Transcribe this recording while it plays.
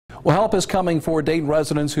Well, help is coming for Dayton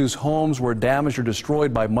residents whose homes were damaged or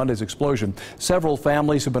destroyed by Monday's explosion. Several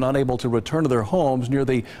families have been unable to return to their homes near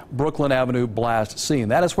the Brooklyn Avenue blast scene.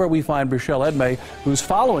 That is where we find Rochelle Edmay, who's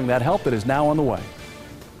following that help that is now on the way.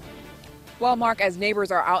 Well, Mark, as neighbors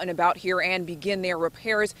are out and about here and begin their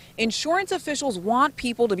repairs, insurance officials want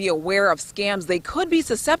people to be aware of scams they could be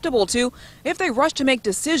susceptible to if they rush to make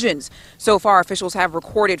decisions. So far, officials have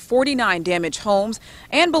recorded 49 damaged homes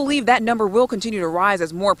and believe that number will continue to rise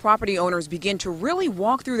as more property owners begin to really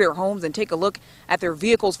walk through their homes and take a look at their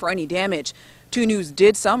vehicles for any damage. 2 News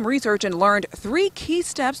did some research and learned 3 key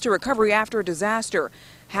steps to recovery after a disaster.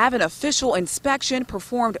 Have an official inspection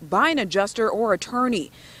performed by an adjuster or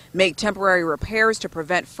attorney. Make temporary repairs to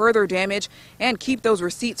prevent further damage and keep those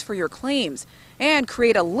receipts for your claims. And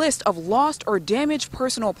create a list of lost or damaged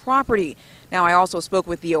personal property. Now, I also spoke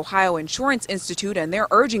with the Ohio Insurance Institute, and they're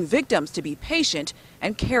urging victims to be patient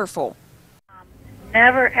and careful.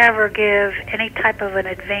 Never ever give any type of an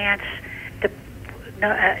advance,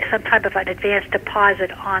 some type of an advance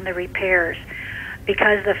deposit on the repairs,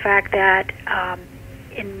 because of the fact that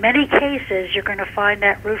in many cases, you're going to find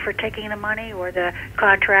that roofer taking the money or the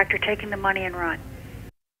contractor taking the money and run.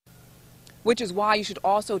 Which is why you should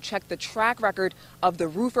also check the track record of the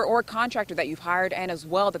roofer or contractor that you've hired, and as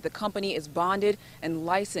well that the company is bonded and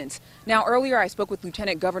licensed. Now, earlier I spoke with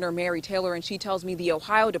Lieutenant Governor Mary Taylor, and she tells me the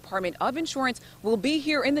Ohio Department of Insurance will be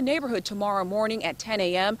here in the neighborhood tomorrow morning at 10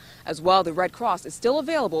 a.m. As well, the Red Cross is still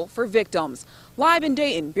available for victims. Live in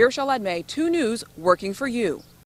Dayton, Rochelle Edmay, 2 News, working for you.